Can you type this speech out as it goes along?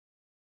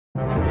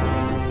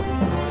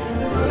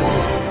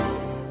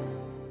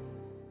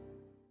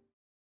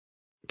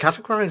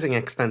Categorizing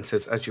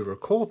expenses as you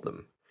record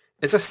them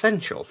is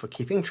essential for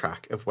keeping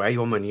track of where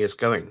your money is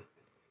going,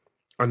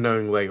 and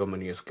knowing where your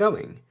money is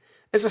going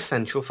is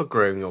essential for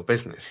growing your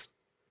business.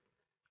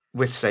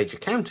 With Sage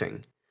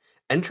Accounting,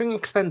 entering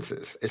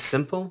expenses is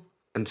simple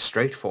and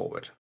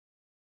straightforward.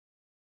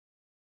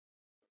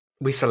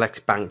 We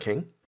select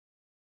Banking,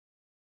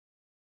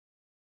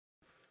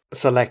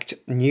 select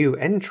New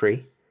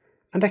Entry,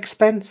 and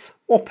Expense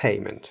or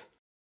Payment.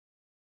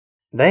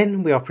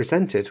 Then we are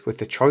presented with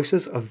the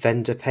choices of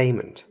Vendor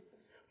Payment,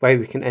 where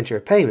we can enter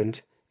a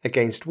payment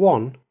against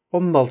one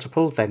or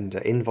multiple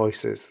vendor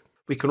invoices.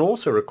 We can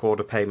also record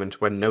a payment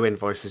when no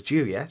invoice is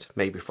due yet,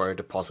 maybe for a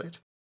deposit.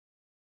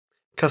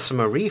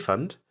 Customer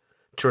Refund,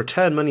 to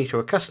return money to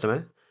a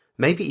customer,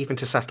 maybe even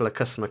to settle a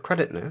customer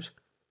credit note.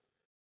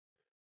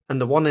 And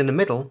the one in the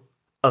middle,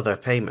 Other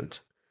Payment.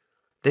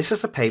 This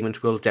is a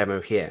payment we'll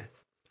demo here.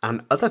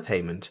 An other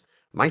payment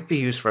might be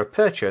used for a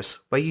purchase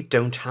where you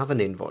don't have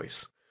an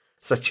invoice,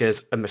 such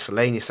as a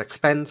miscellaneous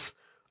expense,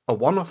 a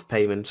one-off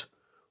payment,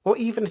 or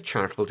even a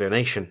charitable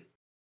donation.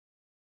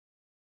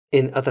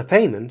 In Other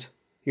Payment,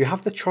 you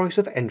have the choice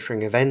of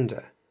entering a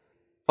vendor,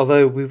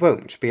 although we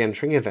won't be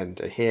entering a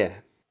vendor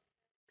here.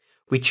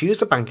 We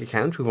choose a bank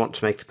account we want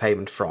to make the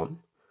payment from,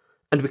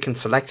 and we can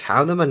select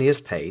how the money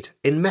is paid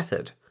in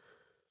Method.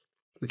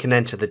 We can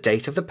enter the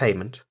date of the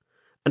payment,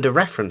 and a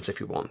reference if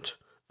you want,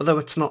 although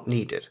it's not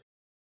needed.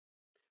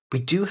 We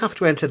do have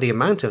to enter the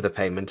amount of the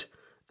payment,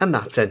 and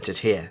that's entered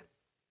here.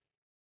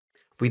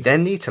 We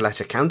then need to let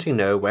accounting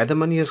know where the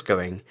money is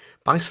going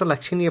by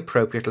selecting the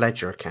appropriate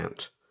ledger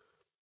account.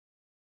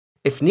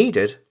 If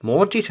needed,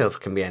 more details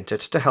can be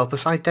entered to help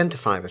us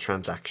identify the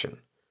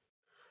transaction.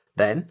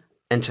 Then,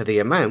 enter the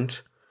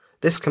amount.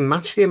 This can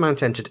match the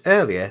amount entered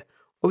earlier,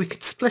 or we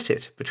could split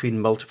it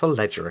between multiple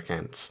ledger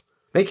accounts.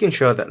 Making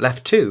sure that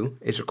left 2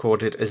 is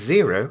recorded as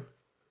 0,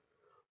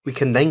 we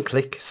can then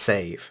click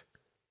Save.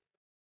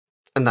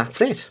 And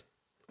that's it.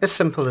 As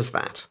simple as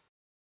that.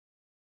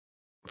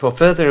 For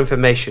further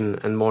information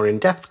and more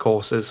in-depth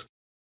courses,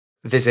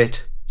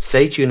 visit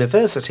Sage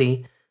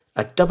University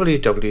at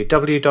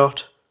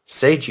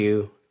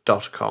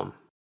www.sageu.com.